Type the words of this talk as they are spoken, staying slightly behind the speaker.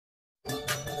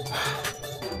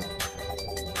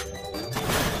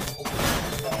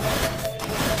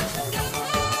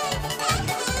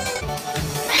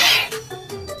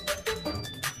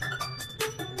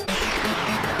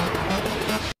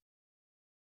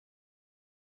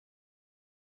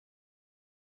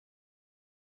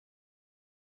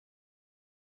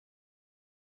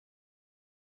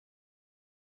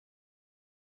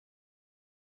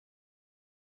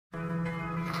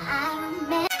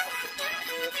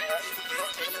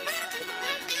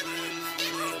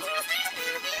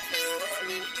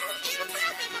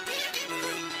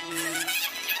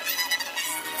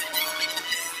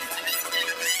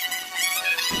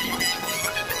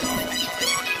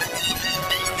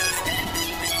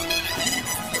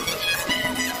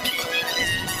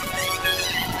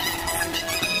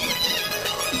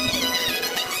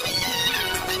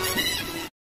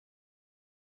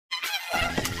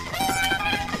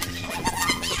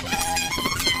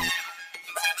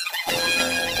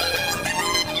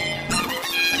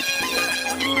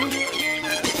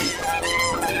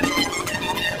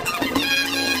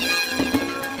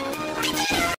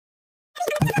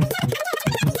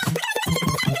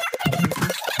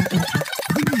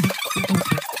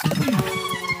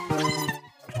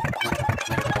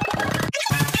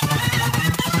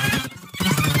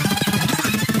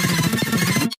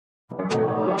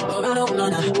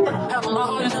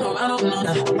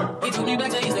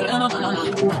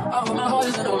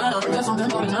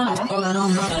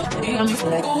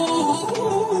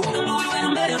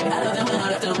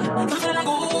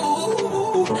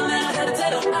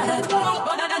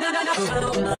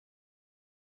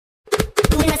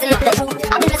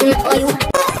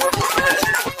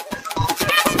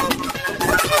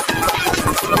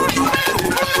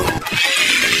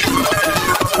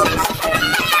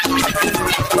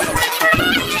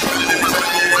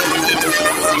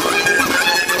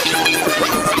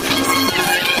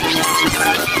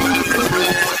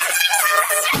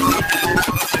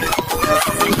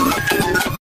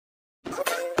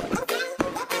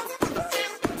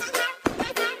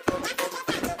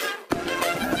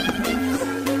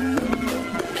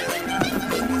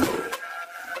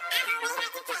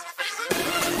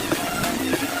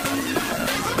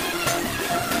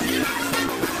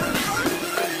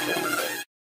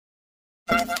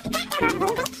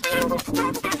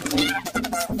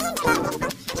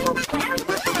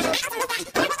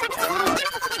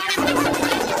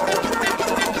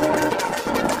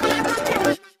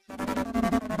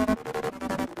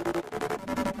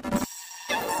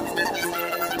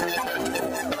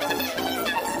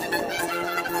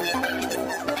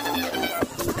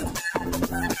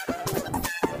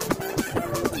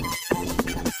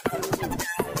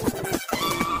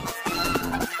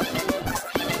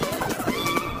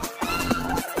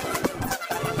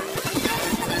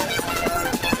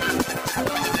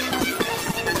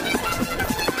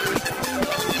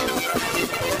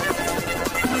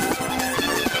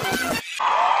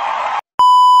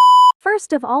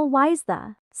First of all, why's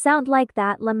the sound like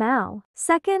that, Lamau?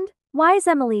 Second, why's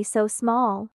Emily so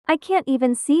small? I can't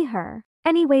even see her.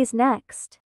 Anyways,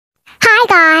 next. Hi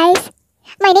guys!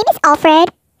 My name is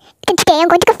Alfred, and today I'm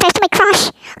going to confess to my crush.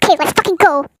 Okay, let's fucking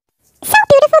go. So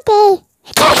beautiful day.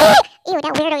 Ew,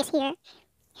 that weirdo is here.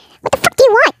 What the fuck do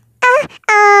you want?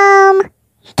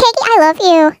 Kiki, I love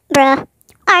you, bruh.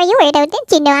 Are you weirdo?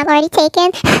 Didn't you know I'm already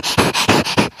taken?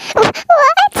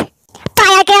 What?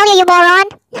 Fire girl, you moron!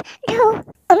 No.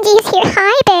 Umji's here.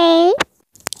 Hi, babe.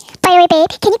 By the way, babe,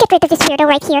 can you get rid of this weirdo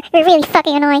right here? You're really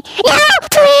fucking annoying. No,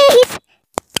 please!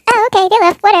 Oh, okay, they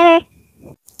left. Whatever.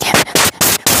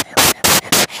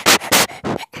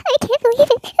 I can't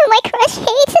believe it. My crush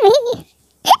hates me.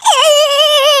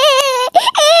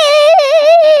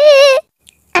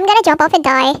 I'm gonna jump off and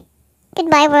die.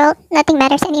 Goodbye, world. Nothing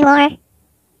matters anymore.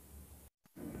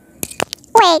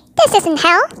 Wait, this isn't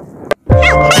hell.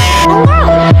 No!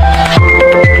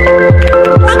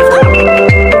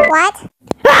 What?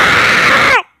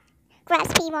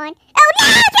 Grabs Pimon. Oh no!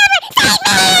 Save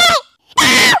me! No!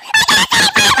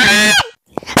 I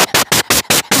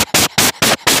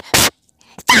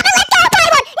Stop it! Let go of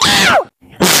Paimon! No!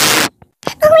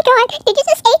 Oh my god! Did you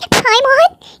just say Paimon?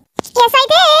 Yes, I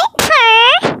did. Her.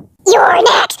 You're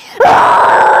next.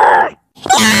 Roar!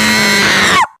 No!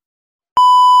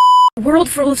 World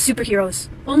full of superheroes.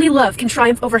 Only love can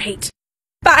triumph over hate.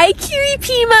 Bye,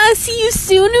 Kiripima! See you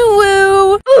soon,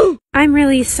 woo! I'm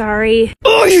really sorry.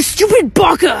 Oh, you stupid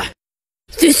baka!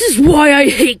 This is why I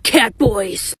hate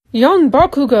catboys! Young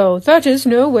Bakugo, that is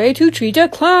no way to treat a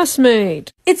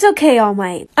classmate! It's okay, All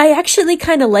Might. I actually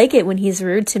kinda like it when he's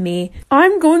rude to me.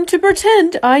 I'm going to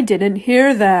pretend I didn't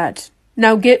hear that.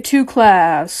 Now get to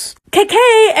class. KK,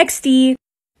 XD.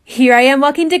 Here I am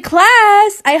walking to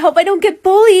class. I hope I don't get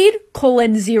bullied.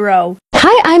 :0.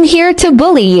 Hi, I'm here to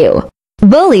bully you.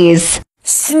 Bullies.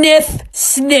 Sniff,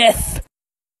 sniff.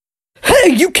 Hey,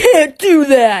 you can't do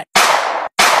that.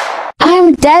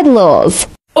 I'm dead, lols.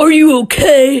 Are you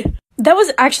okay? That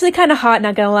was actually kind of hot,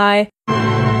 not gonna lie.